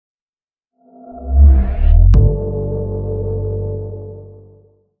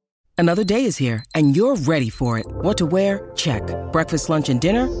Another day is here, and you're ready for it. What to wear? Check. Breakfast, lunch, and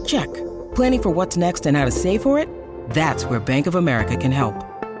dinner? Check. Planning for what's next and how to save for it? That's where Bank of America can help.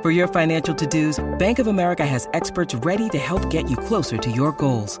 For your financial to-dos, Bank of America has experts ready to help get you closer to your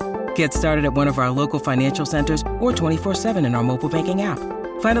goals. Get started at one of our local financial centers or 24/7 in our mobile banking app.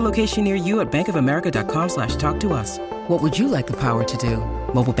 Find a location near you at bankofamerica.com/talktous. What would you like the power to do?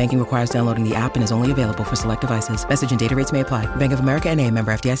 Mobile banking requires downloading the app and is only available for select devices. Message and data rates may apply. Bank of America N.A.,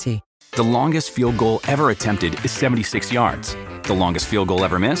 member FDIC. The longest field goal ever attempted is 76 yards. The longest field goal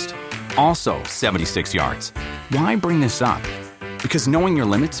ever missed? Also 76 yards. Why bring this up? Because knowing your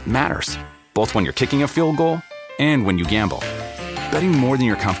limits matters, both when you're kicking a field goal and when you gamble. Betting more than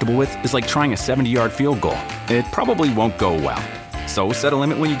you're comfortable with is like trying a 70-yard field goal. It probably won't go well. So set a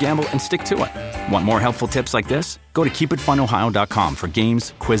limit when you gamble and stick to it. Want more helpful tips like this? Go to keepitfunohio.com for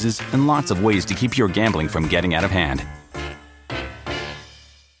games, quizzes, and lots of ways to keep your gambling from getting out of hand.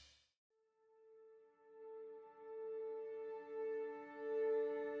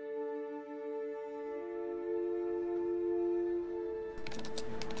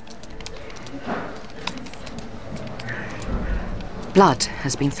 Blood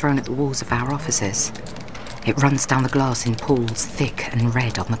has been thrown at the walls of our offices. It runs down the glass in pools, thick and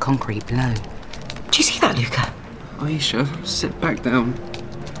red on the concrete below. Do you see that, Luca? Aisha, sit back down.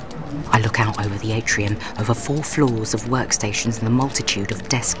 I look out over the atrium, over 4 floors of workstations and the multitude of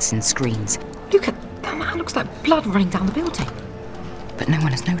desks and screens. Luca, that looks like blood running down the building. But no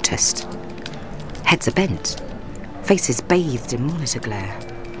one has noticed. Heads are bent, faces bathed in monitor glare.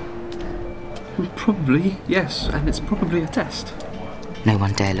 Probably, yes, and it's probably a test. No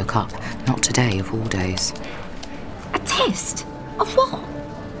one dare look up, not today of all days. A test? Of what?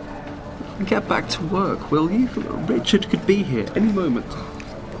 Get back to work, will you? Richard could be here any moment.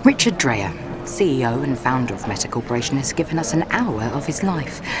 Richard Dreyer, CEO and founder of Meta Corporation, has given us an hour of his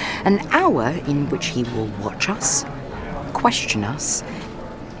life. An hour in which he will watch us, question us,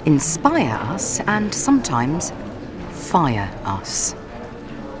 inspire us, and sometimes fire us.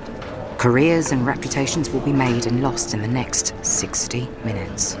 Careers and reputations will be made and lost in the next 60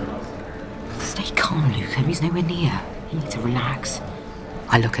 minutes. Stay calm, Luca. He's nowhere near. You need to relax.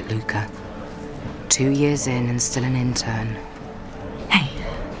 I look at Luca. 2 years in and still an intern. Hey,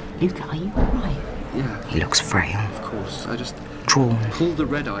 Luca, are you alright? Yeah. He looks frail. Of course, I just drawn. Pulled the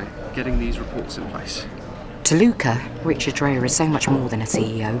red eye getting these reports in place. To Luca, Richard Dreyer is so much more than a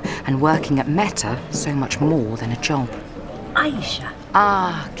CEO, and working at Meta so much more than a job. Aisha.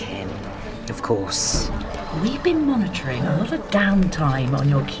 Ah, Kim. Of course. We've been monitoring a lot of downtime on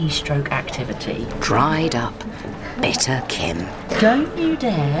your keystroke activity. Dried up, bitter Kim. Don't you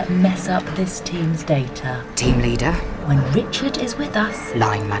dare mess up this team's data. Team leader. When Richard is with us.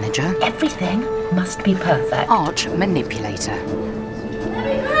 Line manager. Everything must be perfect. Arch manipulator.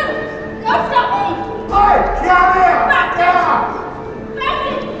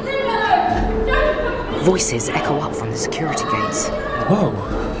 Voices echo up from the security gates. Whoa,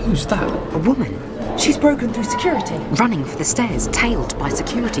 who's that? A woman. She's broken through security. Running for the stairs, tailed by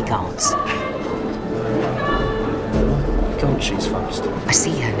security guards. God, she's fast. I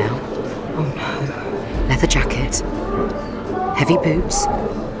see her now. Oh no. Leather jacket. Heavy boots.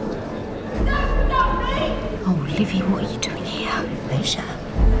 Oh, Livy, what are you doing here? Aisha,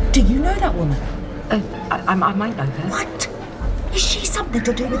 do you know that woman? I might know her. What? Is she something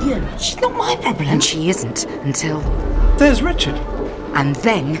to do with you? She's not my problem. And she isn't until... There's Richard. And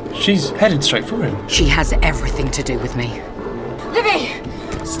then... She's headed straight for him. She has everything to do with me. Livy!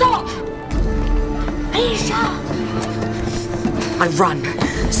 Stop! Aisha! I run,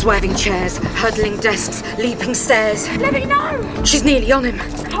 swerving chairs, hurdling desks, leaping stairs. Livy, no! She's nearly on him.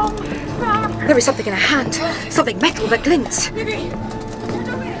 Come back! There is something in her hand, something metal that glints. Livy!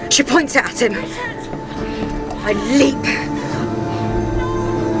 She points it at him. I leap.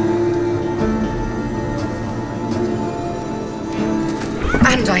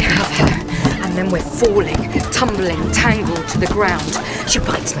 And I have her. And then we're falling, tumbling, tangled to the ground. She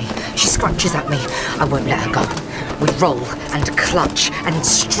bites me. She scratches at me. I won't let her go. We roll and clutch and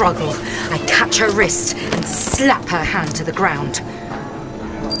struggle. I catch her wrist and slap her hand to the ground.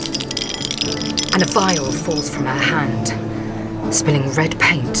 And a vial falls from her hand, spilling red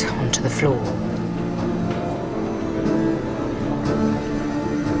paint onto the floor.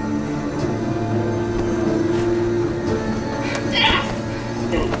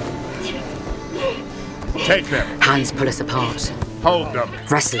 Take them. Hands pull us apart. Hold them.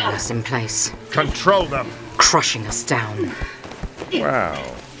 Wrestling us in place. Control them. Crushing us down. Well,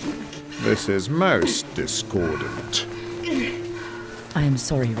 this is most discordant. I am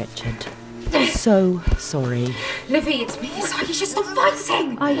sorry, Richard. So sorry. Livy, it's me. It's Aisha. Stop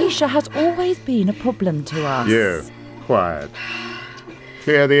fighting. Aisha has always been a problem to us. You, quiet.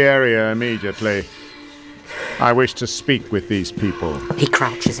 Clear the area immediately. I wish to speak with these people. He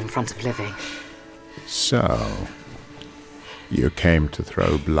crouches in front of Livy. So, you came to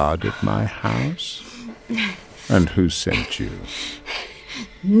throw blood at my house? And who sent you?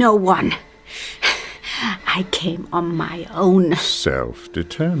 No one. I came on my own.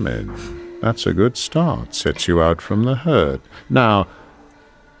 Self-determined. That's a good start. Sets you out from the herd. Now,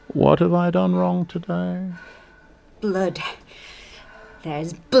 what have I done wrong today? Blood.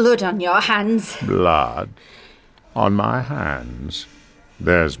 There's blood on your hands. Blood? On my hands?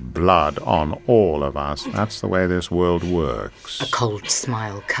 There's blood on all of us. That's the way this world works. A cold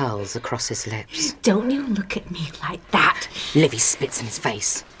smile curls across his lips. Don't you look at me like that. Livy spits in his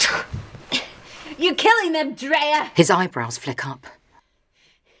face. You're killing them, Drea. His eyebrows flick up.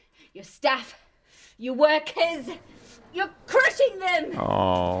 Your staff, your workers, you're crushing them.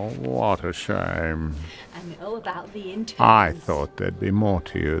 Oh, what a shame. I know about the interns. I thought there'd be more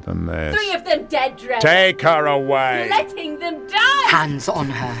to you than this. 3 of them dead, Drea. Take her away! You're letting them die. Hands on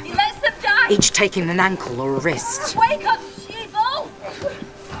her. He lets them die. Each taking an ankle or a wrist. Wake up, Sheeple.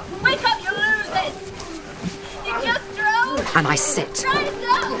 Wake up, you losers. You just drove. And I sit Rise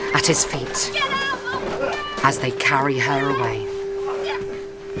up. at his feet Get out. as they carry her away.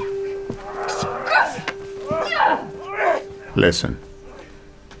 Listen.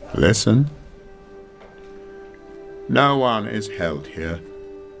 Listen. No one is held here.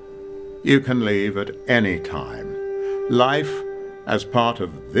 You can leave at any time. Life, as part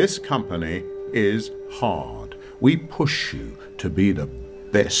of this company, is hard. We push you to be the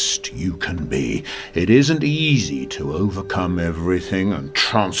best you can be. It isn't easy to overcome everything and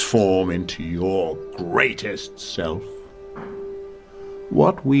transform into your greatest self.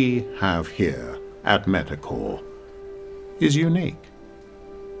 What we have here at Metacore is unique.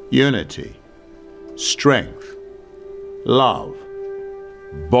 Unity, strength, love,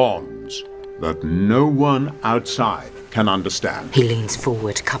 bonds that no one outside can understand. He leans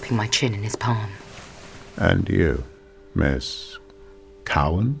forward, cupping my chin in his palm. And you, Miss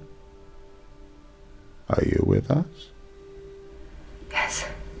Cowan? Are you with us? Yes.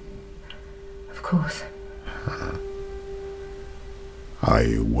 Of course. Are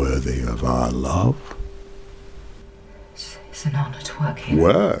you worthy of our love? It's an honor to work here.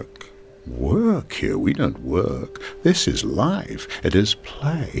 Work? Work here? We don't work. This is life. It is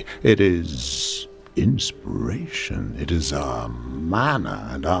play. It is inspiration. It is our manner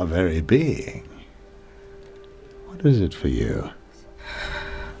and our very being. What is it for you?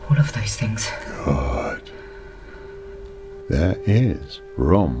 All of those things. Good. There is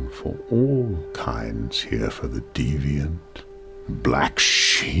room for all kinds here, for the deviant, black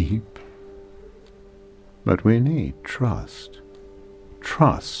sheep. But we need trust.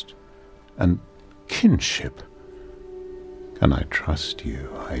 Trust and kinship. Can I trust you,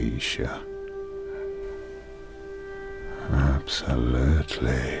 Aisha?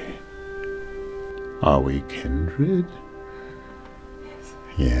 Absolutely. Are we kindred?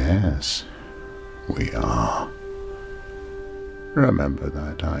 Yes, we are. Remember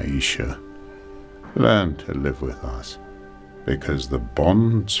that, Aisha. Learn to live with us, because the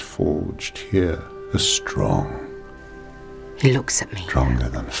bonds forged here are strong. He looks at me. Stronger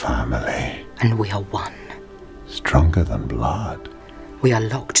than family. And we are one. Stronger than blood. We are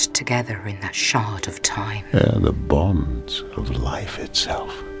locked together in that shard of time. They're the bonds of life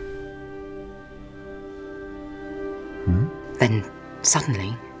itself. Then,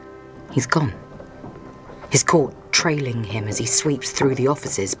 suddenly, he's gone. His court trailing him as he sweeps through the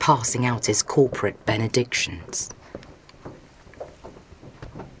offices, passing out his corporate benedictions.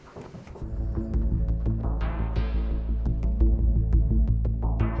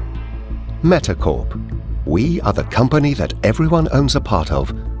 Metacorp. We are the company that everyone owns a part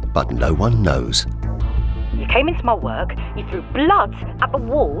of, but no one knows. You came into my work, you threw blood at the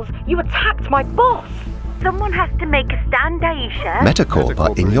walls, you attacked my boss. Someone has to make a stand, Aisha. Metacorp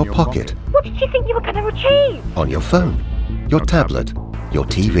are in your pocket. What did you think you were going to achieve? On your phone, your tablet, your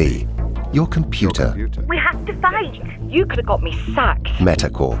TV, your computer. We have to fight. You could have got me sacked.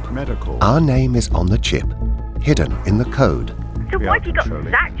 Metacorp. Our name is on the chip, hidden in the code. So why have you got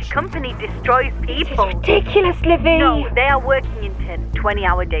sacked? Your company destroys people. It's ridiculous, Livy. No, they are working in 10,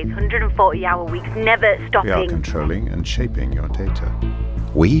 20-hour days, 140-hour weeks, never stopping. We are controlling and shaping your data.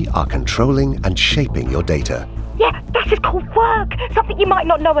 We are controlling and shaping your data. Yeah, that is called work. Something you might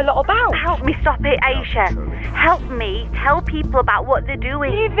not know a lot about. Help me stop it, Aisha. Help me tell people about what they're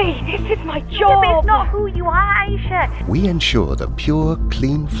doing. Livy, this is my job. Livy, it's not who you are, Aisha. We ensure the pure,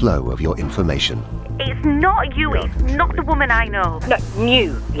 clean flow of your information. It's not you. It's not the woman I know. No,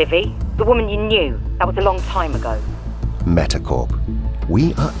 knew, Livy. The woman you knew. That was a long time ago. Metacorp.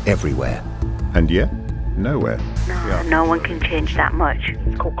 We are everywhere. And yet, nowhere. No one can change that much.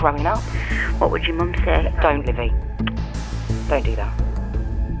 It's called growing up. What would your mum say? Don't, Livy. Don't do that.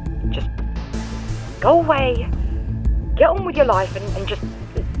 Just go away, get on with your life, and just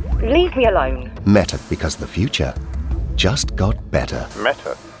leave me alone. Meta, because the future just got better.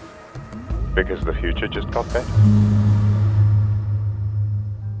 Meta. Because the future just got better.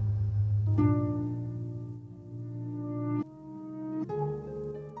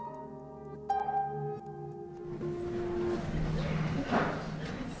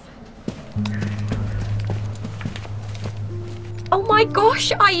 Oh my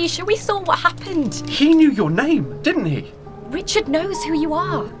gosh, Aisha, we saw what happened. He knew your name, didn't he? Richard knows who you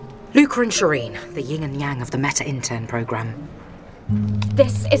are. Luca and Shireen, the yin and yang of the Meta Intern program.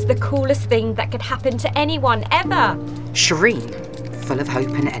 This is the coolest thing that could happen to anyone, ever. Shireen, full of hope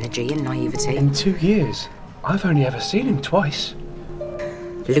and energy and naivety. In 2 years, I've only ever seen him twice.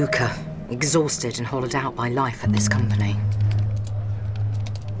 Luca, exhausted and hollowed out by life at this company.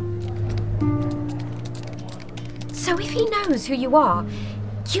 So if he knows who you are,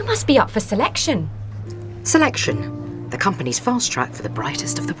 you must be up for selection. Selection, the company's fast track for the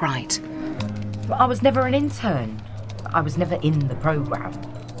brightest of the bright. I was never an intern. I was never in the programme.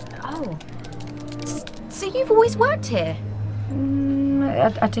 Oh. So you've always worked here?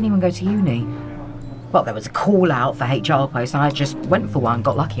 I didn't even go to uni. Well, there was a call out for HR posts and I just went for one.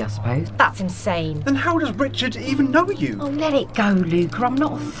 Got lucky, I suppose. That's insane. Then how does Richard even know you? Oh, let it go, Luca. I'm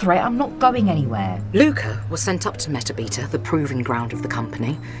not a threat. I'm not going anywhere. Luca was sent up to Metabeta, the proving ground of the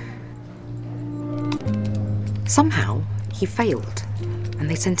company. Somehow, he failed, and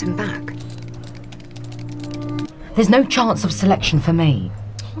they sent him back. There's no chance of selection for me.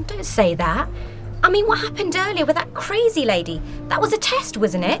 Oh, don't say that. I mean, what happened earlier with that crazy lady? That was a test,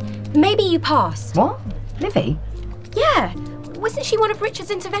 wasn't it? Maybe you passed. What? Livy? Yeah. Wasn't she one of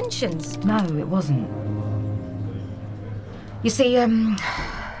Richard's interventions? No, it wasn't. You see,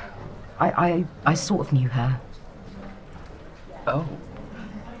 I sort of knew her. Oh.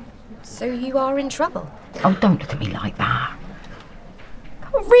 So you are in trouble? Oh, don't look at me like that.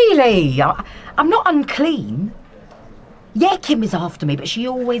 Oh, really? I'm not unclean. Yeah, Kim is after me, but she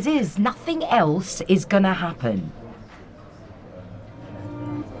always is. Nothing else is gonna happen.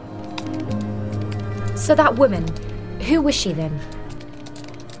 So that woman, who was she then?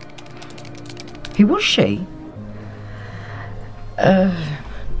 Who was she?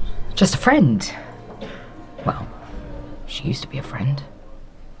 Just a friend. Well, she used to be a friend.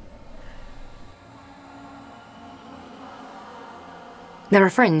 There are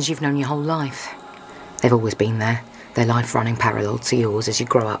friends you've known your whole life. They've always been there, their life running parallel to yours as you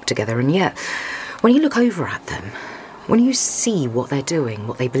grow up together, and yet, when you look over at them, when you see what they're doing,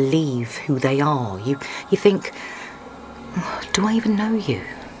 what they believe, who they are, you think, oh, do I even know you?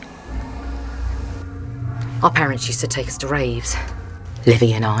 Our parents used to take us to raves.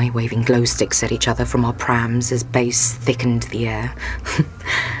 Livy and I waving glow sticks at each other from our prams as bass thickened the air.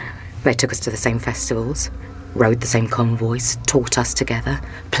 They took us to the same festivals, rode the same convoys, taught us together,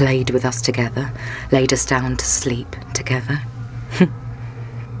 played with us together, laid us down to sleep together.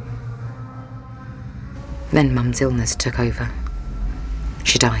 Then Mum's illness took over.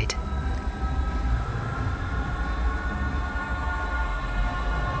 She died.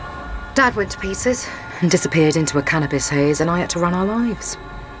 Dad went to pieces and disappeared into a cannabis haze, and I had to run our lives.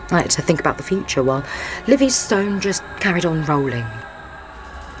 I had to think about the future while Livy's stone just carried on rolling.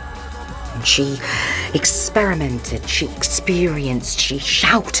 And she experimented, she experienced, she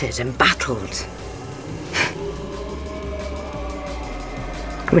shouted and battled.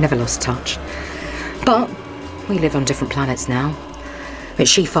 We never lost touch. But we live on different planets now. But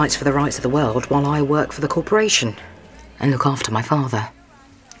she fights for the rights of the world while I work for the corporation and look after my father.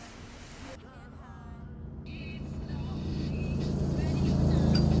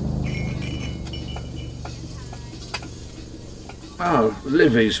 Oh,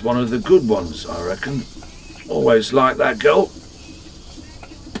 Livy's one of the good ones, I reckon. Always like that girl.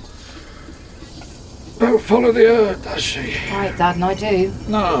 Don't follow the herd, does she? Right, Dad, and I do.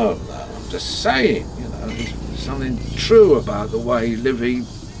 No, I'm just saying, there's something true about the way Livy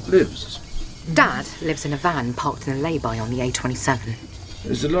lives. Dad lives in a van parked in a lay-by on the A27.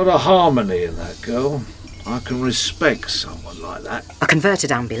 There's a lot of harmony in that girl. I can respect someone like that. A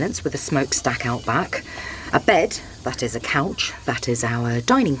converted ambulance with a smokestack out back, a bed, that is a couch, that is our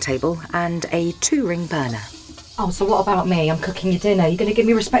dining table, and a 2-ring burner. Oh, so what about me? I'm cooking your dinner. You going to give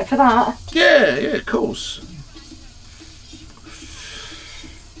me respect for that? Yeah, of course.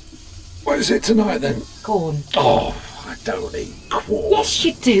 What is it tonight, then? Corn. Oh, I don't eat corn. Yes,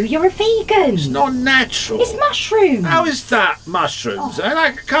 you do. You're a vegan. It's not natural. It's mushrooms. How is that mushrooms? Oh.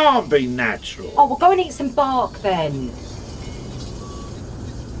 That can't be natural. Oh, well, go and eat some bark then.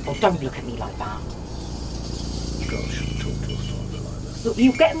 Oh, don't look at me like that. God, I shouldn't talk to a father like that. Look,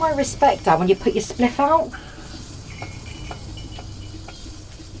 you get my respect, Dad, when you put your spliff out.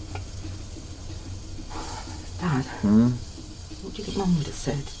 Dad, what do you think Mum would have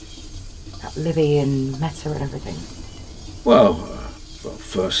said? About Livy and Meta and everything. Well,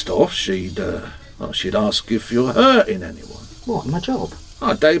 first off, she'd ask if you're hurting anyone. What, my job?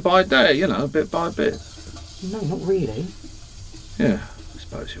 Oh, day by day, bit by bit. No, not really. Yeah, I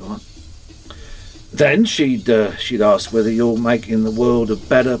suppose you aren't. Then she'd ask whether you're making the world a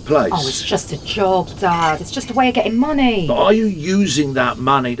better place. Oh, it's just a job, Dad. It's just a way of getting money. But are you using that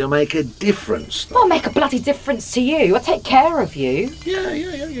money to make a difference? I'll make a bloody difference to you. I take care of you. Yeah,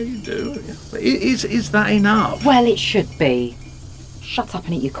 you do. Yeah. But is that enough? Well, it should be. Shut up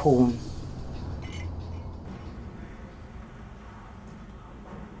and eat your corn.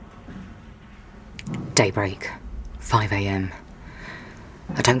 Daybreak, 5 a.m.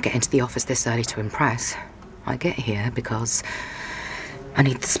 I don't get into the office this early to impress. I get here because I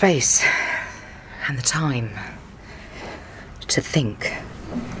need the space and the time to think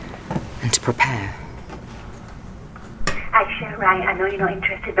and to prepare. Aisha, right, I know you're not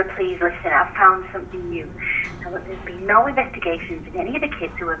interested, but please listen, I've found something new. Now, look, there's been no investigations in any of the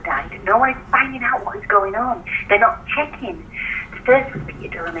kids who have died. No one is finding out what is going on. They're not checking. The first was Peter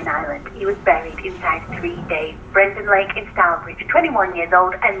Durham in Ireland. He was buried inside 3 days. Brendan Lake in Stourbridge, 21 years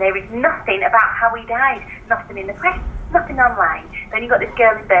old, and there is nothing about how he died. Nothing in the press, nothing online. Then you got this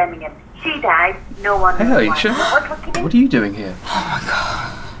girl in Birmingham. She died, no one knows Hey, why. Aisha. What are you doing here? Oh, my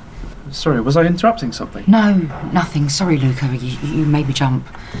God. Sorry, was I interrupting something? No, nothing. Sorry, Luca. You made me jump.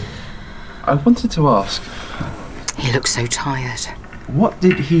 I wanted to ask... He looks so tired. What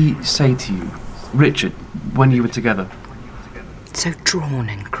did he say to you, Richard, when you were together? So drawn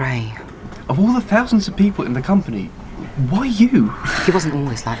and grey. Of all the thousands of people in the company, why you? He wasn't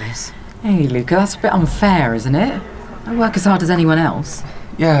always like this. Hey, Luca, that's a bit unfair, isn't it? I work as hard as anyone else.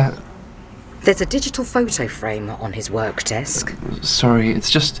 Yeah. There's a digital photo frame on his work desk. Sorry, it's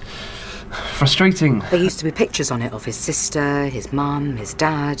just frustrating. There used to be pictures on it of his sister, his mum, his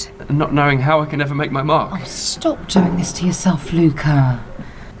dad. Not knowing how I can ever make my mark. Oh, stop doing this to yourself, Luca.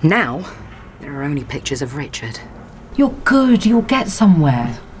 Now, there are only pictures of Richard. You're good, you'll get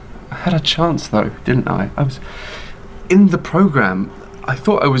somewhere. I had a chance, though, didn't I? I was in the programme. I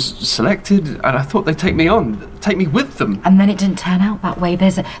thought I was selected, and I thought they'd take me on, take me with them. And then it didn't turn out that way.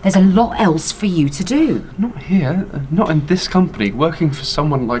 There's a lot else for you to do. Not here, not in this company, working for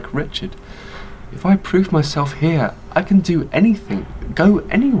someone like Richard. If I prove myself here, I can do anything, go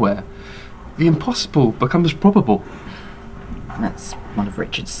anywhere. The impossible becomes probable. That's one of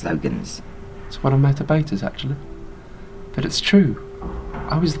Richard's slogans. It's one of Meta Beta's, actually. But it's true.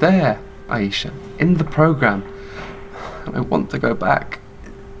 I was there, Aisha, in the programme. And I want to go back.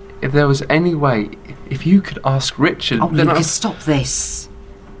 If there was any way, if you could ask Richard... Oh, then Lucas, stop this.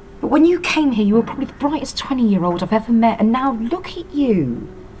 But when you came here, you were probably the brightest 20-year-old I've ever met, and now look at you.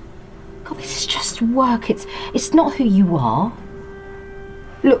 God, this is just work. It's not who you are.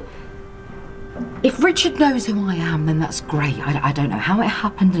 Look, if Richard knows who I am, then that's great. I don't know how it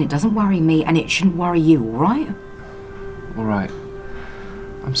happened, and it doesn't worry me, and it shouldn't worry you, all right? All right.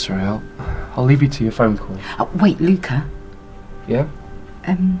 I'm sorry, I'll leave you to your phone call. Wait, Luca. Yeah?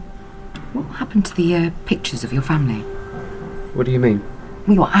 What happened to the pictures of your family? What do you mean?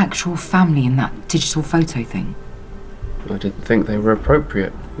 Well, your actual family in that digital photo thing. I didn't think they were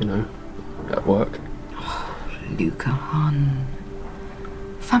appropriate, at work. Oh, Luca, hon.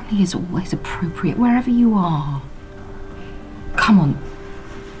 Family is always appropriate wherever you are. Come on.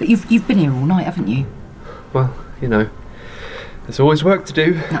 But you've been here all night, haven't you? Well, there's always work to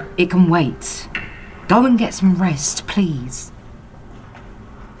do. No, it can wait. Go and get some rest, please.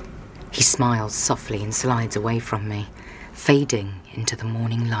 He smiles softly and slides away from me, fading into the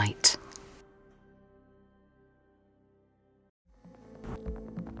morning light.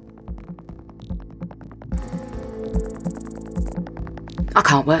 I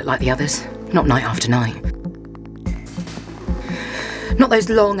can't work like the others, not night after night. Not those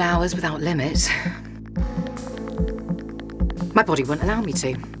long hours without limits. My body won't allow me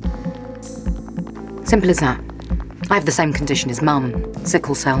to. Simple as that. I have the same condition as Mum,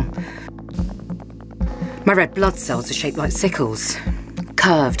 sickle cell. My red blood cells are shaped like sickles.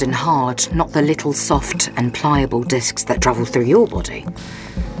 Curved and hard, not the little soft and pliable discs that travel through your body.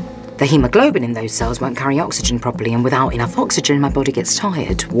 The haemoglobin in those cells won't carry oxygen properly, and without enough oxygen, my body gets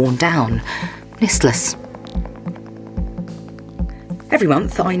tired, worn down, listless. Every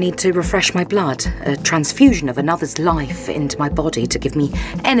month, I need to refresh my blood, a transfusion of another's life into my body to give me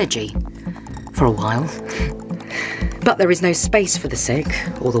energy for a while. But there is no space for the sick,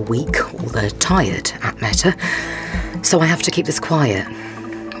 or the weak, or the tired at Meta, so I have to keep this quiet.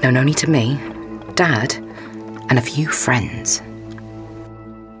 Known only to me, Dad, and a few friends.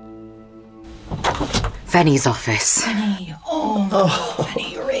 Fenny's office. Fenny,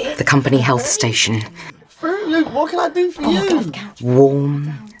 Fenny, you're here. The company health station. Fruit Loop, what can I do for you?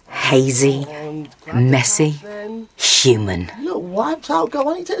 Warm, hazy, messy, human. You look wiped out, girl.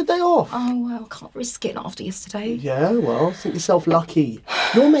 Why don't you take the day off? Oh, well, can't risk it after yesterday. Yeah, well, think yourself lucky.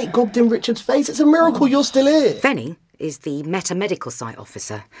 Your mate gobbed in Richard's face. It's a miracle you're still here. Fenny is the Meta Medical Site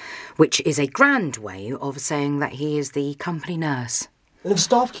Officer, which is a grand way of saying that he is the company nurse. And if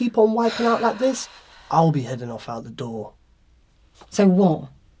staff keep on wiping out like this, I'll be heading off out the door. So what?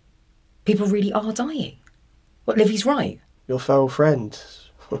 People really are dying? What, Livy's right? Your feral friend.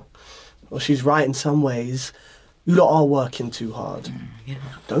 Well, she's right in some ways. You lot are working too hard. Yeah.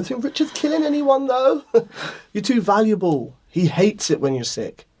 Don't think Richard's killing anyone, though. You're too valuable. He hates it when you're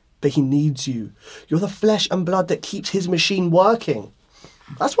sick, but he needs you. You're the flesh and blood that keeps his machine working.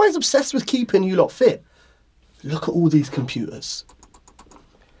 That's why he's obsessed with keeping you lot fit. Look at all these computers.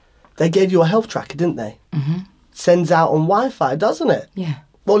 They gave you a health tracker, didn't they? Mm-hmm. Sends out on Wi-Fi, doesn't it? Yeah.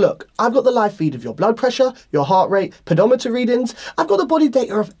 Well, look, I've got the live feed of your blood pressure, your heart rate, pedometer readings. I've got the body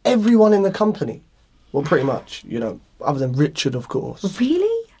data of everyone in the company. Well, pretty much, other than Richard, of course.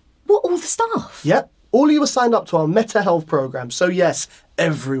 Really? What, all the staff? Yep. All of you were signed up to our Meta Health programme, so yes,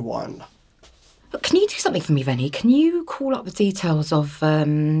 everyone. Look, can you do something for me, Venny? Can you call up the details of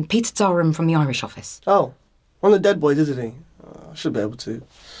Peter Durham from the Irish office? Oh, one of the dead boys, isn't he? I should be able to.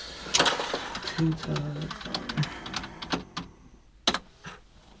 Peter...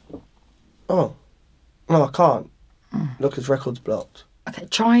 Oh. No, I can't. Look, his record's blocked. Okay,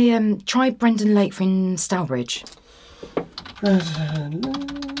 try Brendan Lake from Stourbridge.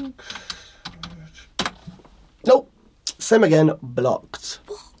 Nope. Same again, blocked.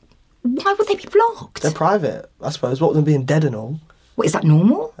 What? Why would they be blocked? They're private, I suppose. What with them being dead and all. What, is that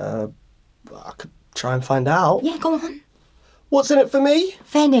normal? I could try and find out. Yeah, go on. What's in it for me?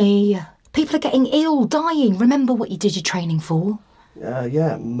 Venny, people are getting ill, dying. Remember what you did your training for?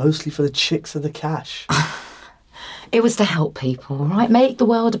 Yeah, mostly for the chicks and the cash. It was to help people, right? Make the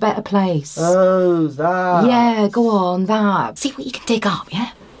world a better place. Oh, that. Yeah, go on, that. See what you can dig up,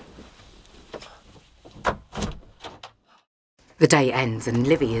 yeah? The day ends and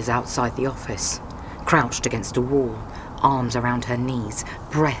Livy is outside the office, crouched against a wall, arms around her knees,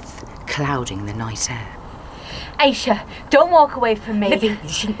 breath clouding the night air. Aisha, don't walk away from me. Livy, you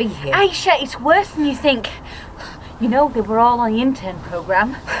shouldn't be here. Aisha, it's worse than you think. You know, they were all on the intern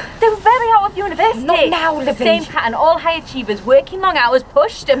programme. They were barely out of university. Not now, Livy. Same pattern, all high achievers, working long hours,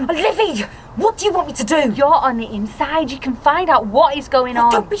 pushed and... Livy, what do you want me to do? You're on the inside. You can find out what is going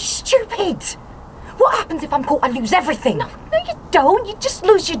on. Don't be stupid. What happens if I'm caught? I lose everything. No, you don't. You just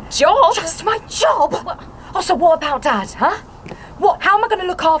lose your job. Just my job? Also, what about Dad, huh? What? How am I going to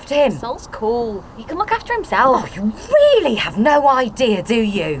look after him? Sol's cool. He can look after himself. Oh, you really have no idea, do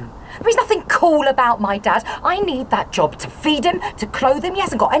you? There's nothing cool about my dad. I need that job to feed him, to clothe him. He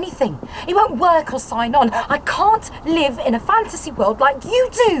hasn't got anything. He won't work or sign on. I can't live in a fantasy world like you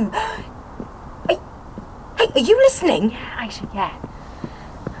do. Hey, are you listening? Yeah, Aisha, yeah.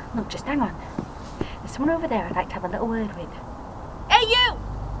 Look, just hang on. There's someone over there I'd like to have a little word with. Hey, you!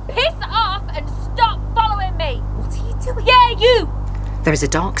 Piss off and stop following me! What are you doing? Yeah, you! There is a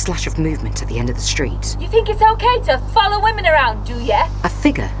dark slash of movement at the end of the street. You think it's okay to follow women around, do ya? A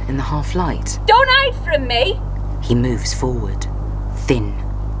figure in the half-light. Don't hide from me! He moves forward, thin,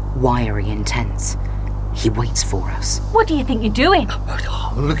 wiry and tense. He waits for us. What do you think you're doing?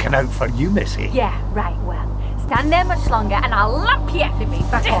 Oh, looking out for you, Missy. Yeah, right, well, stand there much longer and I'll lap you. Livy,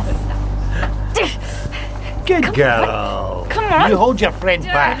 back off. Good girl. Come on. You hold your friend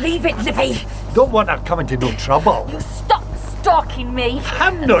back. Leave it, Livy. Don't want her coming to no trouble. You stop stalking me.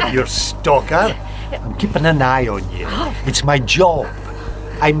 I'm not your stalker. I'm keeping an eye on you. It's my job.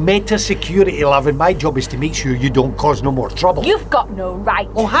 I'm Meta Security, love, and my job is to make sure you don't cause no more trouble. You've got no right.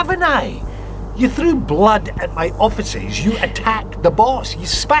 Oh, haven't I? You threw blood at my offices. You attacked the boss. You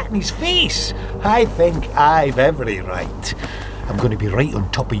spat in his face. I think I've every right. I'm going to be right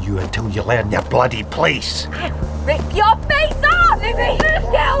on top of you until you learn your bloody place. Rip your face off! Livy!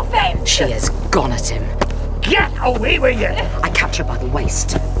 Get off him! She has gone at him. Get away with you! I catch her by the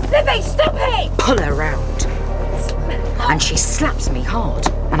waist. Livy, stop it! Pull her round. And she slaps me hard,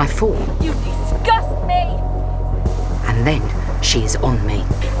 and I fall. You disgust me! And then she is on me.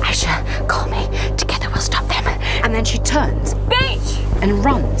 Aisha, call me. Together we'll stop them. And then she turns. Bitch! And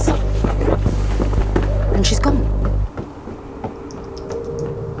runs. And she's gone.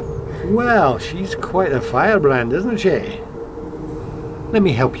 Well, she's quite a firebrand, isn't she? Let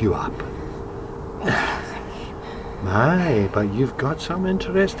me help you up. My, but you've got some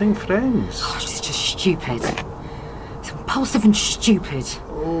interesting friends. Oh, she's just stupid. It's impulsive and stupid.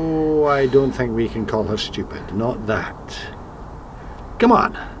 Oh, I don't think we can call her stupid. Not that. Come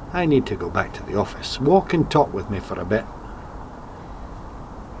on. I need to go back to the office. Walk and talk with me for a bit.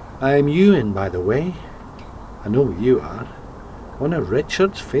 I'm Ewan, by the way. I know you are. One of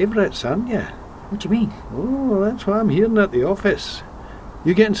Richard's favourites, aren't you? What do you mean? Oh, that's why I'm hearing at the office.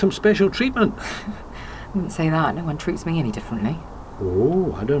 You getting some special treatment? I wouldn't say that. No one treats me any differently.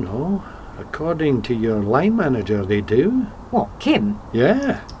 Oh, I don't know. According to your line manager, they do. What, Kim?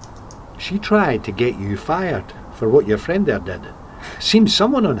 Yeah. She tried to get you fired for what your friend there did. Seems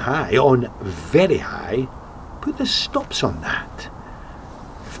someone on very high, put the stops on that.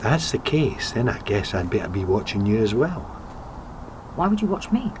 If that's the case, then I guess I'd better be watching you as well. Why would you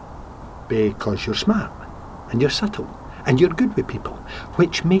watch me? Because you're smart, and you're subtle, and you're good with people,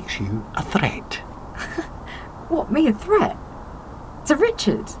 which makes you a threat. What, me a threat? To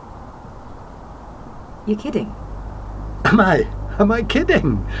Richard? You're kidding. Am I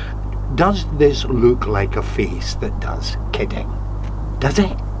kidding? Does this look like a face that does kidding? Does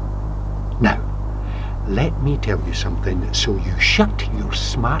it? Now, let me tell you something so you shut your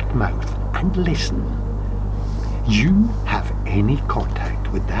smart mouth and listen. You have any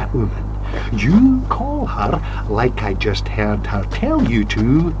contact with that woman, you call her like I just heard her tell you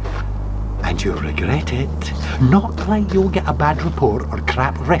to, and you'll regret it. Not like you'll get a bad report or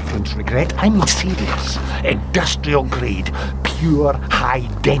crap reference regret. I mean serious, industrial grade, pure high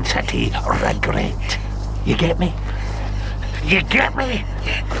density regret. You get me? You get me?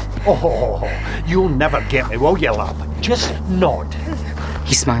 Oh, you'll never get me, will you, love? Just nod.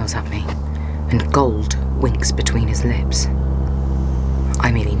 He smiles at me, and gold winks between his lips.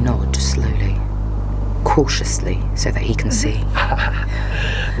 I merely nod slowly, cautiously, so that he can see.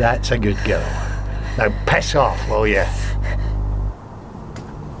 That's a good girl. Now piss off, will you?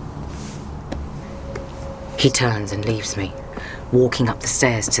 He turns and leaves me, walking up the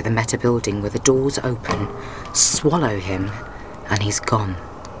stairs to the Meta building where the doors open, swallow him, and he's gone.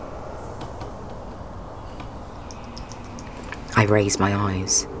 I raise my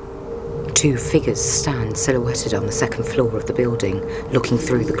eyes. Two figures stand silhouetted on the second floor of the building, looking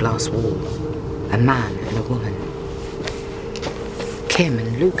through the glass wall. A man and a woman. Kim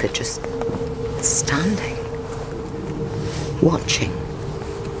and Luke are just standing, watching.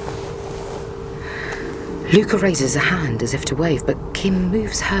 Luca raises a hand as if to wave, but Kim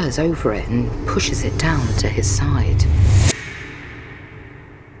moves hers over it and pushes it down to his side.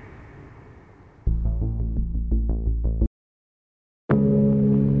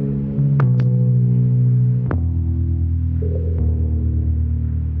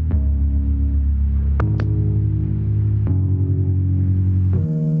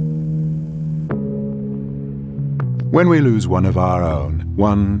 When we lose one of our own,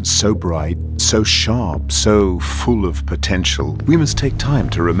 one so bright, so sharp, so full of potential, we must take time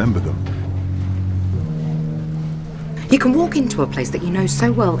to remember them. You can walk into a place that you know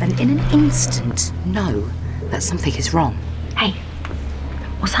so well and in an instant know that something is wrong. Hey,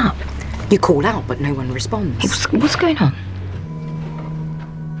 what's up? You call out, but no one responds. What's going on?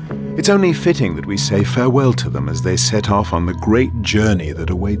 It's only fitting that we say farewell to them as they set off on the great journey that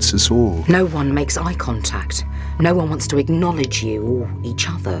awaits us all. No one makes eye contact. No one wants to acknowledge you or each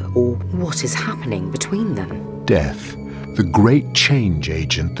other or what is happening between them. Death, the great change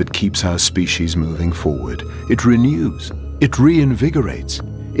agent that keeps our species moving forward. It renews. It reinvigorates.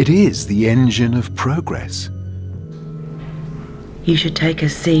 It is the engine of progress. You should take a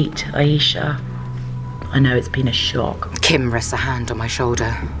seat, Aisha. I know it's been a shock. Kim rests a hand on my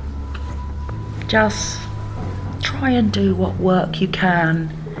shoulder. Just try and do what work you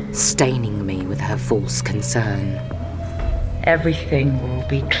can. Staining me with her false concern. Everything will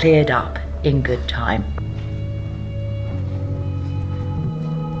be cleared up in good time.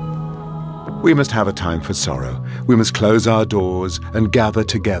 We must have a time for sorrow. We must close our doors and gather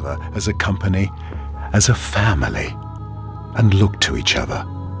together as a company, as a family, and look to each other.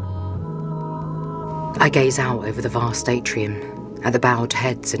 I gaze out over the vast atrium, at the bowed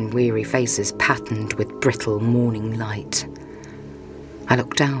heads and weary faces patterned with brittle morning light. I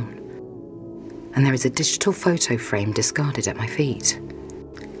look down, and there is a digital photo frame discarded at my feet.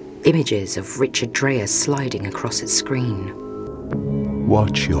 Images of Richard Dreyer sliding across its screen.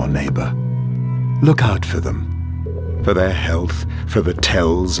 Watch your neighbour. Look out for them. For their health, for the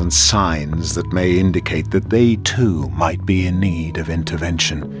tells and signs that may indicate that they too might be in need of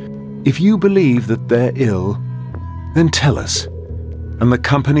intervention. If you believe that they're ill, then tell us, and the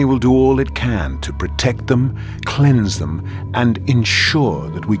company will do all it can to protect them, cleanse them, and ensure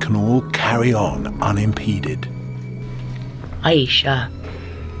that we can all carry on unimpeded. Aisha,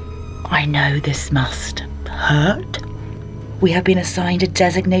 I know this must hurt. We have been assigned a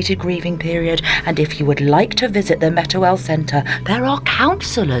designated grieving period, and if you would like to visit the Metawell Centre, there are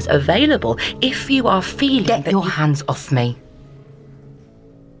counsellors available if you are feeling Get your hands off me.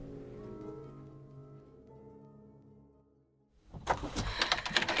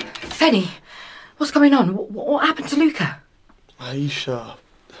 Fenny, what's going on? What happened to Luca? Aisha,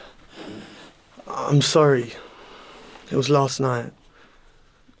 I'm sorry. It was last night.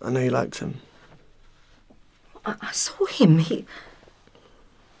 I know you liked him. I saw him. It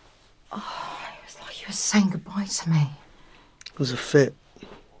was like he was saying goodbye to me. It was a fit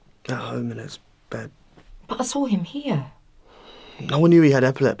at home in his bed. But I saw him here. No one knew he had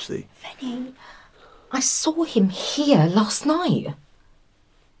epilepsy. Fenny, I saw him here last night.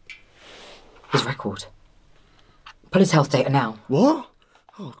 His record. Pull his health data now. What?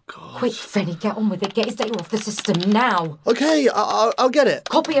 Oh, God. Quick, Fenny, get on with it. Get his data off the system now. Okay, I'll get it.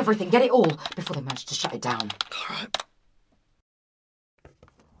 Copy everything, get it all, before they manage to shut it down. All right.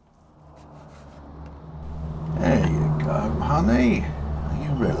 There you go, honey.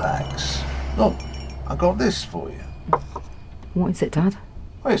 You relax. Look, I got this for you. What is it, Dad?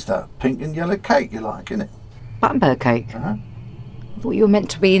 Well, it's that pink and yellow cake you like, isn't it? Battenberg cake? Uh-huh. I thought you were meant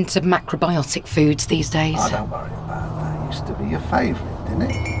to be into macrobiotic foods these days. Oh, don't worry about that. It used to be your favourite,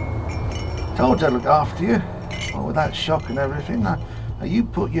 didn't it? Told you I'd look after you. Well, with that shock and everything, now you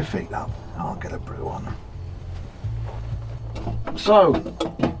put your feet up. I'll get a brew on. So,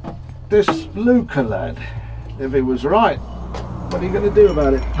 this Luca lad, if he was right, what are you going to do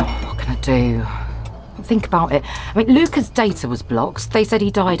about it? What can I do? Think about it. I mean, Luca's data was blocked. They said he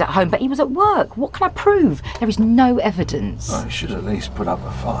died at home, but he was at work. What can I prove? There is no evidence. Well, you should at least put up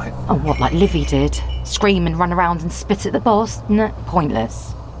a fight. Oh, what, like Livy did? Scream and run around and spit at the boss? No,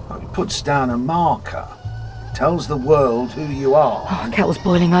 pointless. Well, he puts down a marker. Tells the world who you are. Oh, the kettle's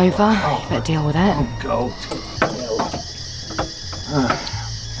boiling over. Oh, better deal with it. Oh, God.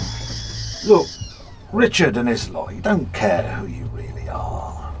 Look, Richard and his lot, you don't care who you really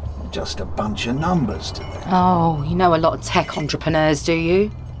are. You're just a bunch of numbers to them. Oh, you know a lot of tech entrepreneurs, do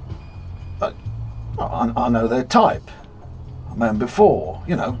you? I know their type. I mean, before,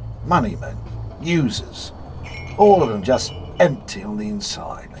 money men, users. All of them just empty on the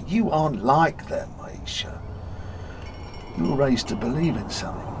inside. You aren't like them, Aisha. You were raised to believe in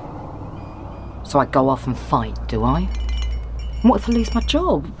something. So I go off and fight, do I? What if I lose my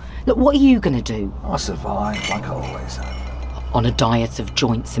job? Look, what are you going to do? I survive like I always have. On a diet of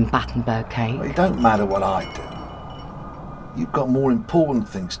joints and Battenberg cake? Well, it don't matter what I do. You've got more important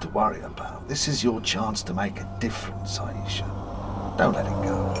things to worry about. This is your chance to make a difference, Aisha. Don't let it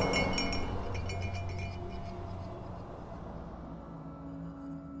go.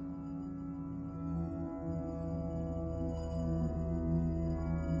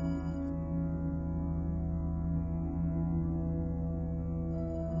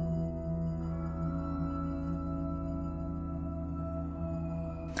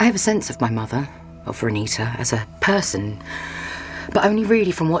 I have a sense of my mother, of Renita, as a person, but only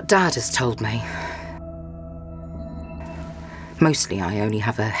really from what Dad has told me. Mostly I only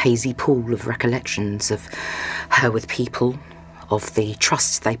have a hazy pool of recollections of her with people, of the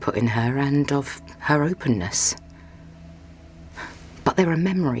trust they put in her, and of her openness. But there are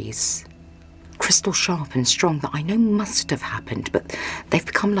memories, crystal sharp and strong, that I know must have happened, but they've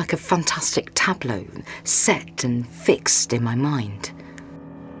become like a fantastic tableau, set and fixed in my mind.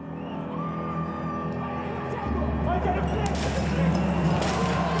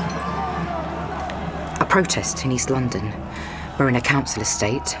 A protest in East London. We're in a council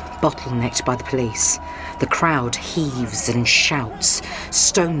estate, bottlenecked by the police. The crowd heaves and shouts.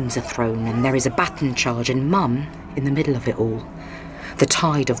 Stones are thrown and there is a baton charge, and Mum in the middle of it all. The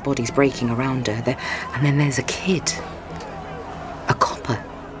tide of bodies breaking around her. And then there's a kid. A copper.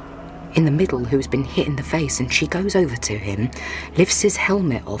 In the middle, who's been hit in the face, and she goes over to him, lifts his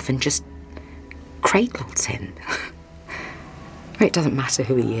helmet off and just cradles him. It doesn't matter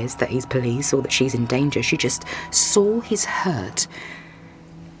who he is, that he's police or that she's in danger. She just saw his hurt,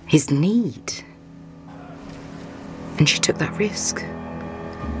 his need. And she took that risk.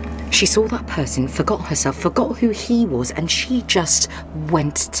 She saw that person, forgot herself, forgot who he was, and she just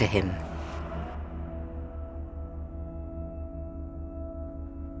went to him.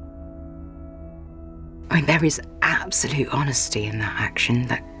 I mean, there is absolute honesty in that action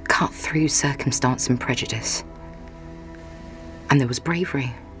that cut through circumstance and prejudice. And there was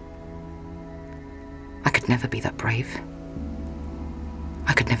bravery. I could never be that brave.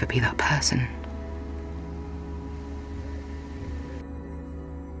 I could never be that person.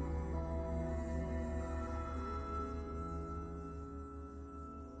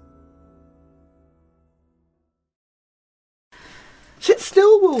 Sit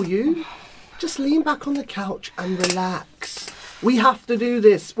still, will you? Just lean back on the couch and relax. We have to do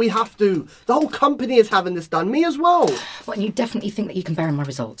this. We have to. The whole company is having this done. Me as well. What, and you definitely think that you can bury my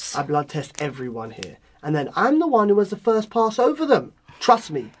results? I blood test everyone here. And then I'm the one who has the first pass over them. Trust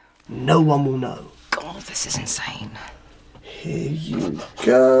me, no one will know. God, this is insane. Here you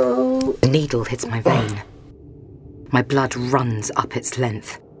go. The needle hits my vein. My blood runs up its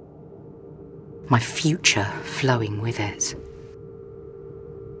length. My future flowing with it.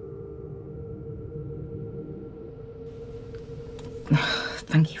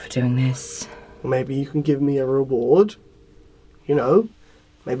 Thank you for doing this. Maybe you can give me a reward. You know,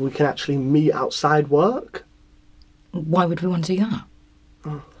 maybe we can actually meet outside work. Why would we want to do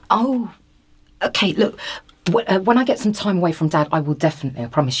that? Oh, okay, look, when I get some time away from Dad, I will definitely, I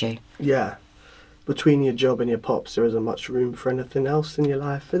promise you. Yeah. Between your job and your pops, there isn't much room for anything else in your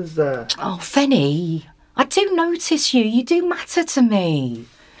life, is there? Oh, Fenny, I do notice you. You do matter to me.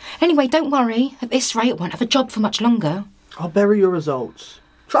 Anyway, don't worry. At this rate, I won't have a job for much longer. I'll bury your results.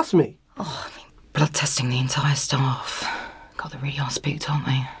 Trust me. Oh, I mean, blood testing the entire staff. God, they really are spooked, aren't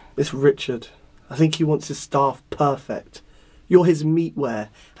they? It's Richard. I think he wants his staff perfect. You're his meatware,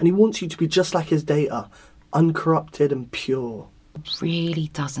 and he wants you to be just like his data, uncorrupted and pure. Really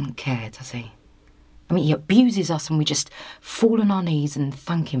doesn't care, does he? I mean, he abuses us and we just fall on our knees and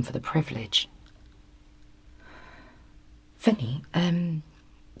thank him for the privilege. Fenny,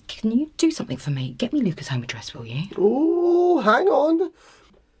 can you do something for me? Get me Luca's home address, will you? Oh, hang on.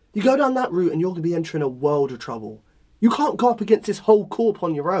 You go down that route and you're going to be entering a world of trouble. You can't go up against this whole corp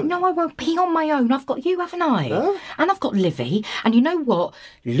on your own. No, I won't be on my own. I've got you, haven't I? Huh? And I've got Livy. And you know what?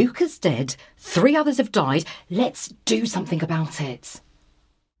 Luca's dead. 3 others have died. Let's do something about it.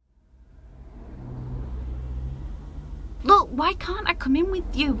 Look, why can't I come in with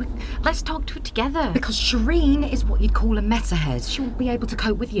you? Let's talk to it together. Because Shireen is what you'd call a meta-head. She won't be able to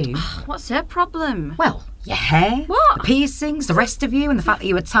cope with you. What's her problem? Well, your hair, what? The piercings, the rest of you, and the fact that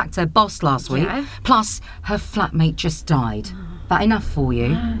you attacked her boss last week. Yeah. Plus, her flatmate just died. That enough for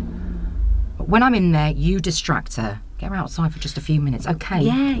you? When I'm in there, you distract her. Get her outside for just a few minutes, okay?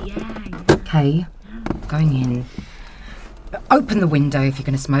 Yeah. Okay, going in. Open the window if you're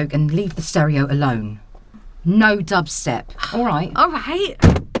going to smoke and leave the stereo alone. No dubstep. All right. All right.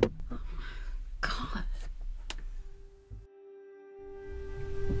 God.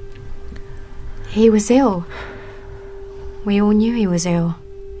 He was ill. We all knew he was ill.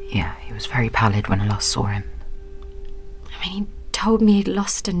 Yeah, he was very pallid when I last saw him. I mean, he told me he'd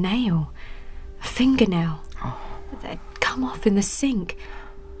lost a nail. A fingernail. Oh. They'd come off in the sink.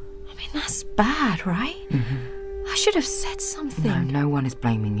 I mean, that's bad, right? Mm-hmm. I should have said something. No one is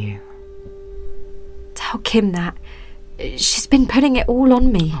blaming you. Tell Kim that. She's been putting it all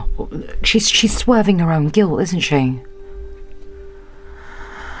on me. Oh, well, she's swerving her own guilt, isn't she?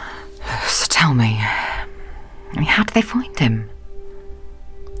 So tell me, how did they find him?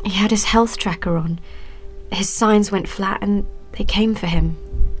 He had his health tracker on. His signs went flat and they came for him.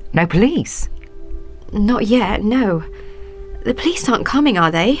 No police? Not yet, no. The police aren't coming,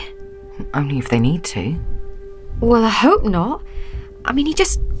 are they? Only if they need to. Well, I hope not. I mean, he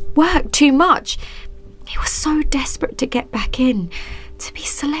just worked too much. He was so desperate to get back in, to be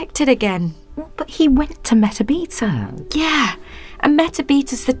selected again. But he went to Metabeta. Yeah, and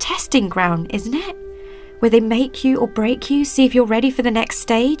Metabeta's the testing ground, isn't it? Where they make you or break you, see if you're ready for the next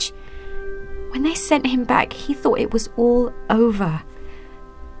stage. When they sent him back, he thought it was all over.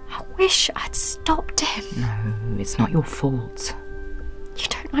 I wish I'd stopped him. No, it's not your fault. You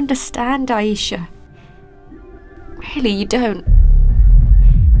don't understand, Aisha. Really, you don't.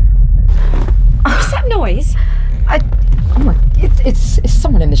 What's that noise? It's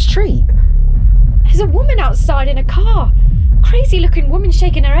someone in the street. There's a woman outside in a car. Crazy-looking woman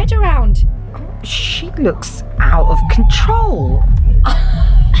shaking her head around. She looks out of control.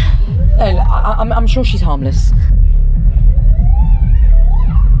 I'm sure she's harmless.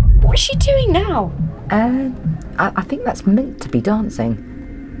 What's she doing now? I think that's meant to be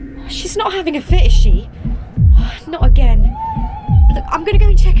dancing. She's not having a fit, is she? Not again. Look, I'm going to go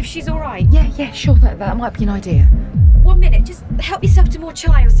and check if she's all right. Yeah, sure, that might be an idea. 1 minute, just help yourself to more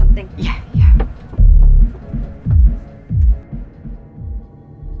chai or something. Yeah.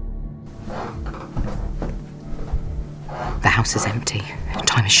 The house is empty.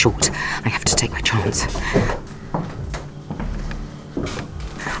 Time is short. I have to take my chance.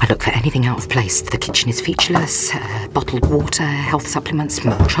 I look for anything out of place. The kitchen is featureless. Bottled water, health supplements,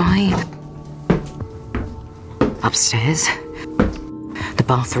 more chai. Upstairs. The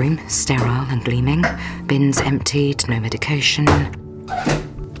bathroom, sterile and gleaming. Bins emptied, no medication.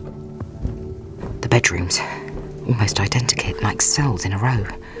 The bedrooms, almost identikit, like cells in a row.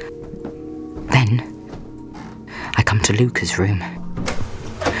 Then, I come to Luca's room.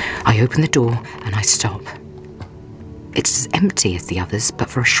 I open the door and I stop. It's as empty as the others, but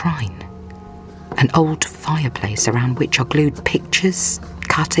for a shrine. An old fireplace around which are glued pictures,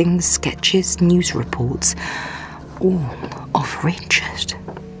 cuttings, sketches, news reports, all of Richard.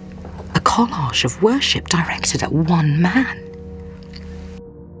 A collage of worship directed at one man.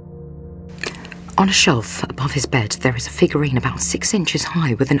 On a shelf above his bed, there is a figurine about 6 inches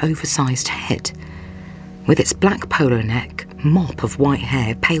high with an oversized head. With its black polo neck, mop of white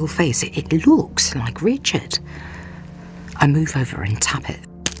hair, pale face, it looks like Richard. I move over and tap it.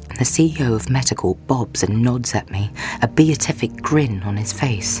 The CEO of Medical bobs and nods at me, a beatific grin on his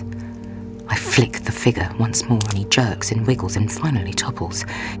face. I flick the figure once more and he jerks and wiggles and finally topples.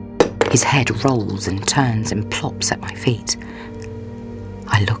 His head rolls and turns and plops at my feet.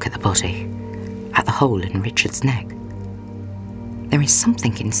 I look at the body, at the hole in Richard's neck. There is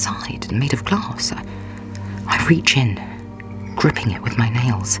something inside, made of glass. I reach in, gripping it with my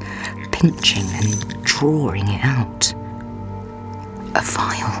nails, pinching and drawing it out. A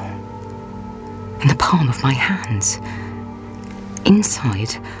vial. In the palm of my hands.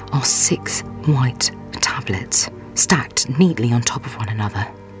 Inside are 6 white tablets, stacked neatly on top of one another.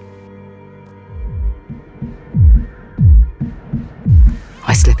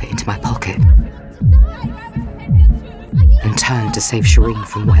 I slip it into my pocket and turn to save Shireen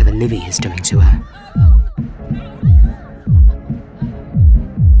from whatever Livy is doing to her.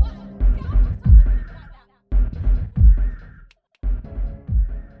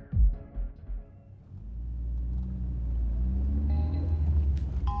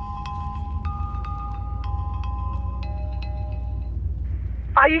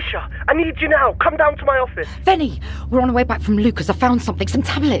 Aisha, I need you now. Come down to my office. Venny, we're on our way back from Lucas. I found something, some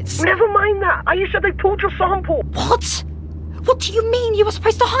tablets. Never mind that. Aisha, they pulled your sample. What? What do you mean? You were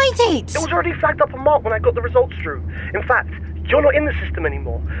supposed to hide it? It was already flagged up and marked when I got the results through. In fact, you're not in the system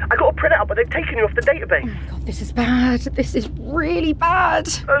anymore. I got a printout, but they've taken you off the database. Oh my God, this is bad. This is really bad.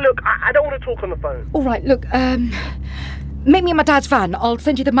 Look, I don't want to talk on the phone. All right, look, meet me in my dad's van. I'll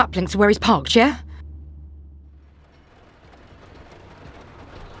send you the map links to where he's parked, yeah?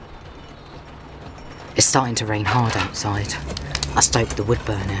 It's starting to rain hard outside. I stoke the wood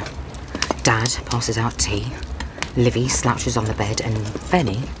burner. Dad passes out tea. Livy slouches on the bed and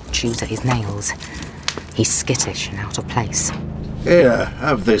Venny chews at his nails. He's skittish and out of place. Here,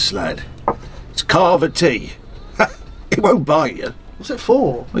 have this, lad. It's Carver tea. It won't bite you. What's it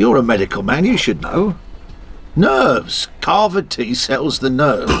for? Well, you're a medical man, you should know. Nerves. Carver tea settles the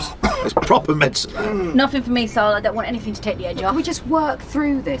nerves. It's proper medicine, that. Nothing for me, Sal. I don't want anything to take the edge off. Can we just work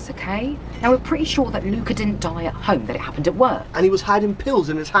through this, okay? Now, we're pretty sure that Luca didn't die at home, that it happened at work. And he was hiding pills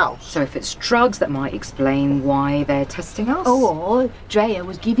in his house. So if it's drugs, that might explain why they're testing us. Or Drea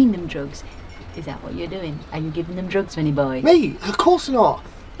was giving them drugs. Is that what you're doing? Are you giving them drugs, Venny boy? Me? Of course not.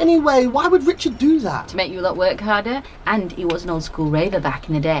 Anyway, why would Richard do that? To make you lot work harder. And he was an old school raver back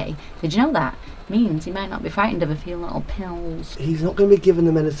in the day. Did you know that? Means he might not be frightened of a few little pills. He's not going to be giving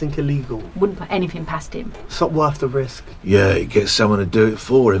them anything illegal. Wouldn't put anything past him. It's not worth the risk. Yeah, he'd get someone to do it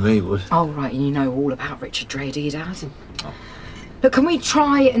for him, he would. Oh, right, and you know all about Richard Dre, do you, Dad? Look, can we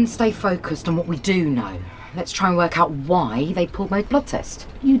try and stay focused on what we do know? Let's try and work out why they pulled my blood test.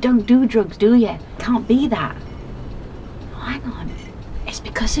 You don't do drugs, do you? Can't be that. Hang on. It's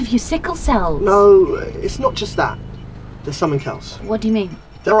because of your sickle cells. No, it's not just that. There's something else. What do you mean?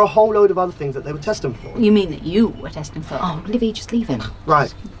 There are a whole load of other things that they were testing for. You mean that you were testing for? Oh, Livy, just leave him.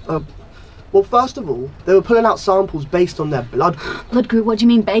 Right. Well, first of all, they were pulling out samples based on their blood group. Blood group? What do you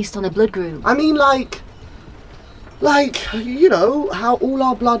mean based on their blood group? I mean, like, you know, how all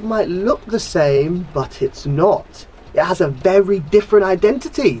our blood might look the same, but it's not. It has a very different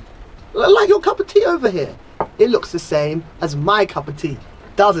identity. Like your cup of tea over here. It looks the same as my cup of tea,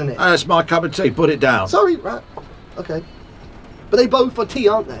 doesn't it? That's my cup of tea. Put it down. Sorry, right. Okay. But they both are T,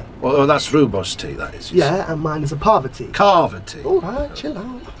 aren't they? Well, that's Rubos T, that is. Yeah, and mine is a Parva T. Carver T. All right, chill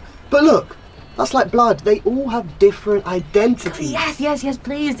out. But look, that's like blood. They all have different identities. Yes,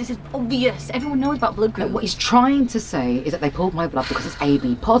 please. This is obvious. Everyone knows about blood groups. What he's trying to say is that they pulled my blood because it's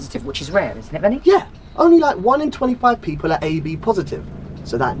AB positive, which is rare, isn't it, Benny? Yeah, only like 1 in 25 people are AB positive,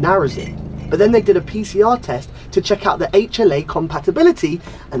 so that narrows it. But then they did a PCR test to check out the HLA compatibility,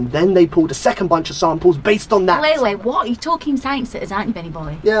 and then they pulled a second bunch of samples based on that. Wait, what? You're talking science sitters, aren't you, Benny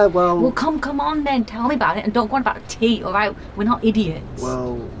boy? Yeah, well... Well, come on then, tell me about it, and don't go on about tea, all right? We're not idiots.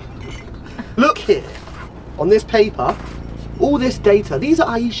 Well... Look here, on this paper, all this data, these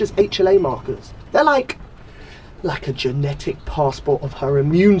are Aisha's HLA markers. They're like a genetic passport of her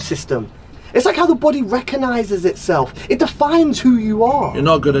immune system. It's like how the body recognises itself. It defines who you are. You're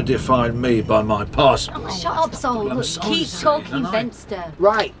not going to define me by my passport. Oh, shut up, Sol. Look, keep talking, Venster.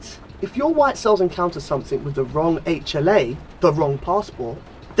 Right. If your white cells encounter something with the wrong HLA, the wrong passport,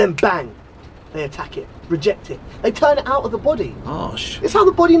 then bang, they attack it, reject it. They turn it out of the body. Gosh. It's how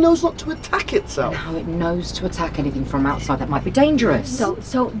the body knows not to attack itself. And how it knows to attack anything from outside that might be dangerous.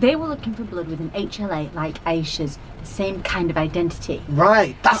 So they were looking for blood with an HLA like Aisha's, the same kind of identity.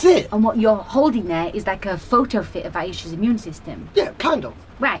 Right, that's it. And what you're holding there is like a photo fit of Aisha's immune system. Yeah, kind of.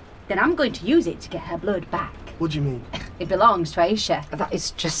 Right, then I'm going to use it to get her blood back. What do you mean? It belongs to Aisha. That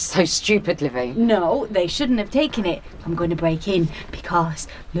is just so stupid, Livy. No, they shouldn't have taken it. I'm going to break in because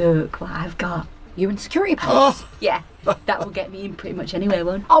look what I've got. You and security pass? Yeah, that will get me in pretty much anywhere,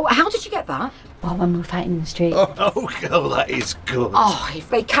 won't? Oh, how did you get that? Well, when we were fighting in the street. Oh, girl, that is good. Oh, if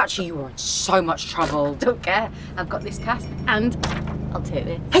they catch you, you're in so much trouble. Don't care. I've got this pass and I'll take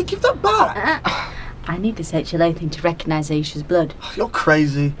this. Hey, give that back. I need this HLA thing to recognise Aisha's blood. You're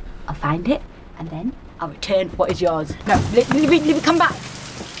crazy. I'll find it and then I'll return what is yours. No, Livy, come back.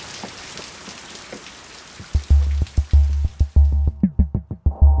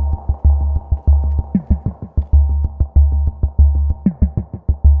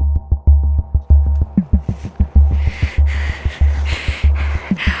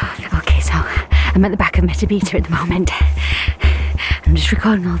 I'm at the back of Metabeta at the moment. I'm just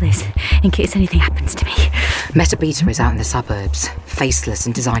recording all this in case anything happens to me. Metabeta is out in the suburbs, faceless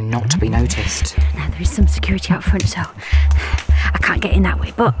and designed not to be noticed. Now, there is some security out front, so I can't get in that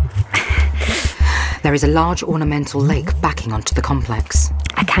way, but... There is a large ornamental lake backing onto the complex.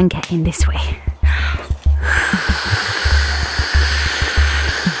 I can get in this way.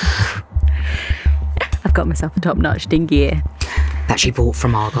 I've got myself a top-notch dinghy here. That she bought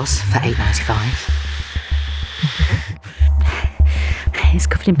from Argos for $8.95. It's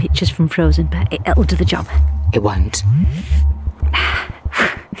covered in pictures from Frozen, but it'll do the job. It won't.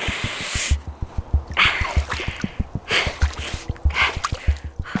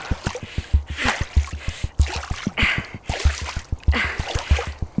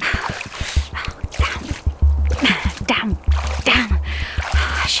 Down.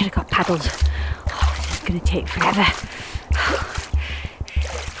 I should have got paddles. Oh, this is going to take forever.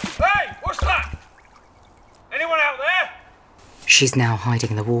 She's now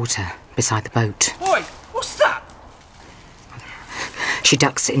hiding in the water beside the boat. Oi, what's that? She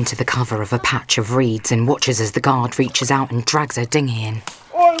ducks into the cover of a patch of reeds and watches as the guard reaches out and drags her dinghy in.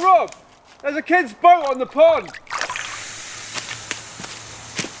 Oi, Rob! There's a kid's boat on the pond!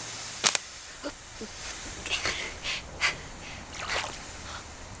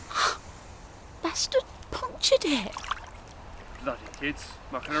 Bastard punctured it. Bloody kids,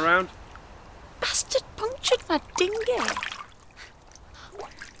 mucking around. Bastard punctured my dinghy.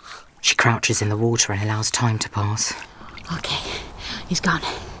 She crouches in the water and allows time to pass. Okay, he's gone.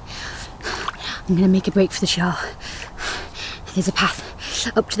 I'm going to make a break for the shore. There's a path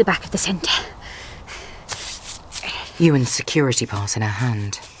up to the back of the centre. Ewan's security pass in her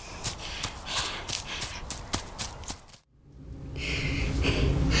hand.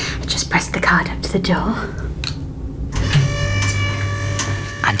 I just pressed the card up to the door.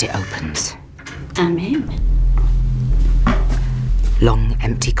 And it opens. I'm in. Long,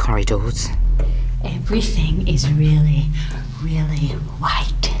 empty corridors. Everything is really, really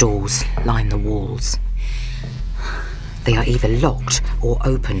white. Doors line the walls. They are either locked or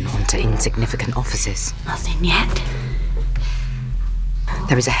open onto insignificant offices. Nothing yet.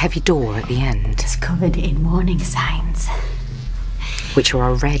 There is a heavy door at the end. It's covered in warning signs. Which are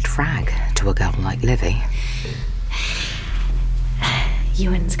a red flag to a girl like Livy.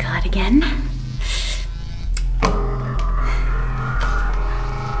 Ewan's card again.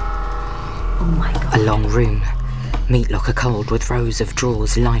 Oh my God. A long room. Meat locker cold with rows of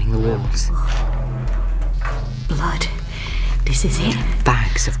drawers lining the walls. Blood. This is it.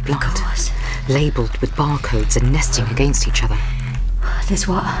 Bags of blood. Of course. Labelled with barcodes and nesting against each other. There's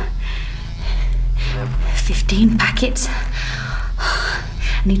what? 15 packets?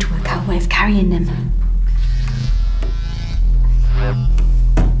 I need to work out a way of carrying them.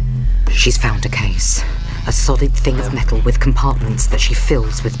 She's found a case. A solid thing of metal with compartments that she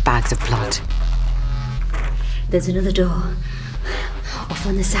fills with bags of blood. There's another door. Off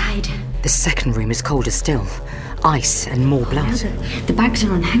on the side. The second room is colder still. Ice and more blood. The bags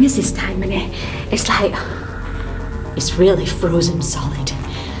are on hangers this time, and it's like... It's really frozen solid.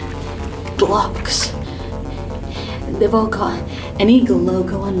 Blocks. They've all got an eagle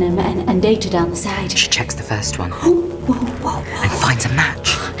logo on them and data down the side. She checks the first one. Whoa. And finds a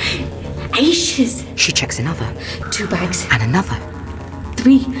match. Aisha's. She checks another. 2 bags. And another.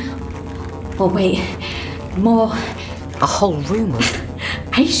 3. Oh, wait. More. A whole room of...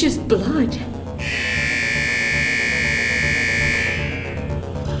 Aisha's blood.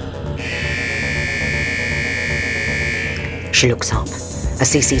 She looks up. A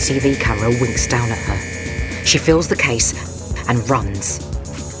CCTV camera winks down at her. She fills the case and runs.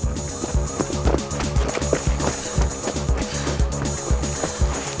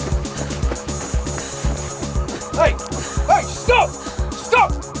 Hey, stop!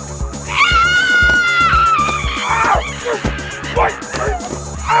 Stop!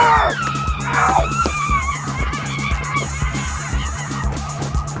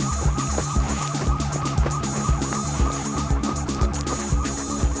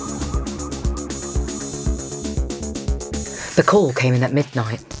 The call came in at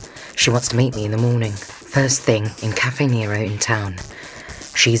midnight. She wants to meet me in the morning, first thing in Cafe Nero in town.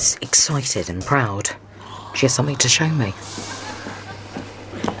 She's excited and proud. She has something to show me.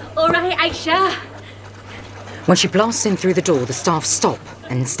 All right, Aisha. When she blasts in through the door, the staff stop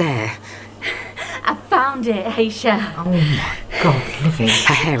and stare. I found it, Aisha. Oh my God, Livy.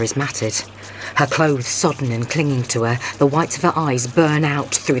 Her hair is matted. Her clothes sodden and clinging to her. The whites of her eyes burn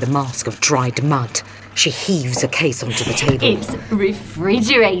out through the mask of dried mud. She heaves a case onto the table. It's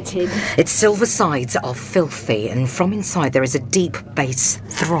refrigerated. Its silver sides are filthy, and from inside there is a deep bass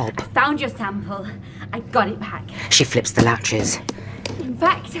throb. I found your sample. I got it back. She flips the latches. In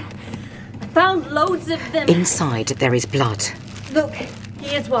fact, I found loads of them. Inside there is blood. Look,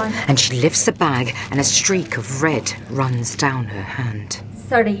 here's one. And she lifts the bag, and a streak of red runs down her hand.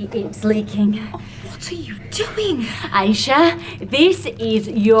 Sorry, it's leaking. Oh, what are you doing? Aisha, this is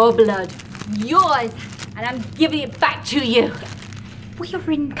your blood. Yours. And I'm giving it back to you. We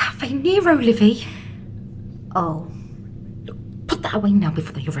are in Cafe Nero, Livy. Oh. Look, put that away now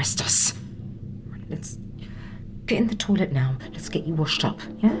before they arrest us. Right, let's get in the toilet now. Let's get you washed up,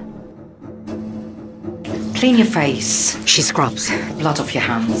 yeah? Clean your face. She scrubs blood off your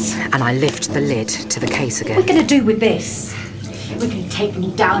hands, and I lift the lid to the case again. What are we going to do with this? We're going to take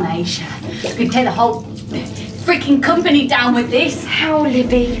them down, Aisha. We're going to take the whole freaking company down with this. How,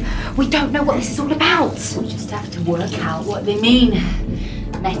 Livy? We don't know what this is all about. We just have to work out what they mean.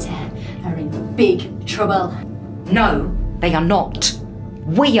 Meta are in big trouble. No, they are not.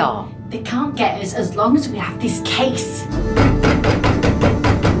 We are. They can't get us as long as we have this case.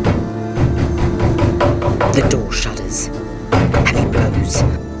 The door shudders. Heavy blows.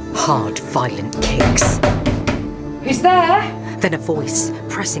 Hard, violent kicks. Who's there? Then a voice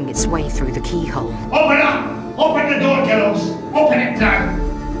pressing its way through the keyhole. Open up! Open the door, girls! Open it now!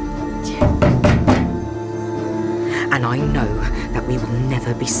 And I know that we will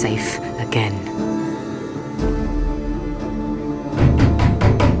never be safe again.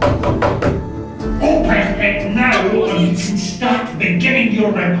 Open it now, or you can start beginning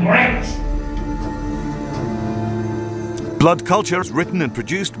your regret! Blood Culture is written and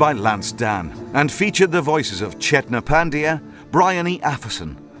produced by Lance Dan and featured the voices of Chetna Pandya, Bryony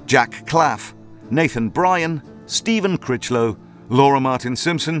Afferson, Jack Claff, Nathan Bryan, Stephen Critchlow, Laura Martin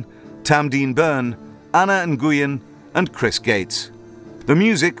Simpson, Tamdeen Byrne, Anna Nguyen, and Chris Gates. The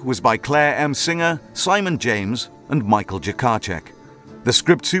music was by Claire M. Singer, Simon James, and Michael Jakarczyk. The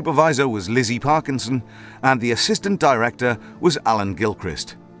script supervisor was Lizzie Parkinson, and the assistant director was Alan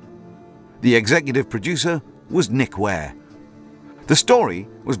Gilchrist. The executive producer was Nick Ware. The story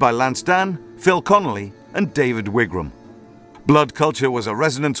was by Lance Dan, Phil Connolly, and David Wigram. Blood Culture was a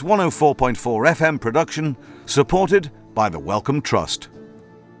Resonance 104.4 FM production, supported by the Wellcome Trust.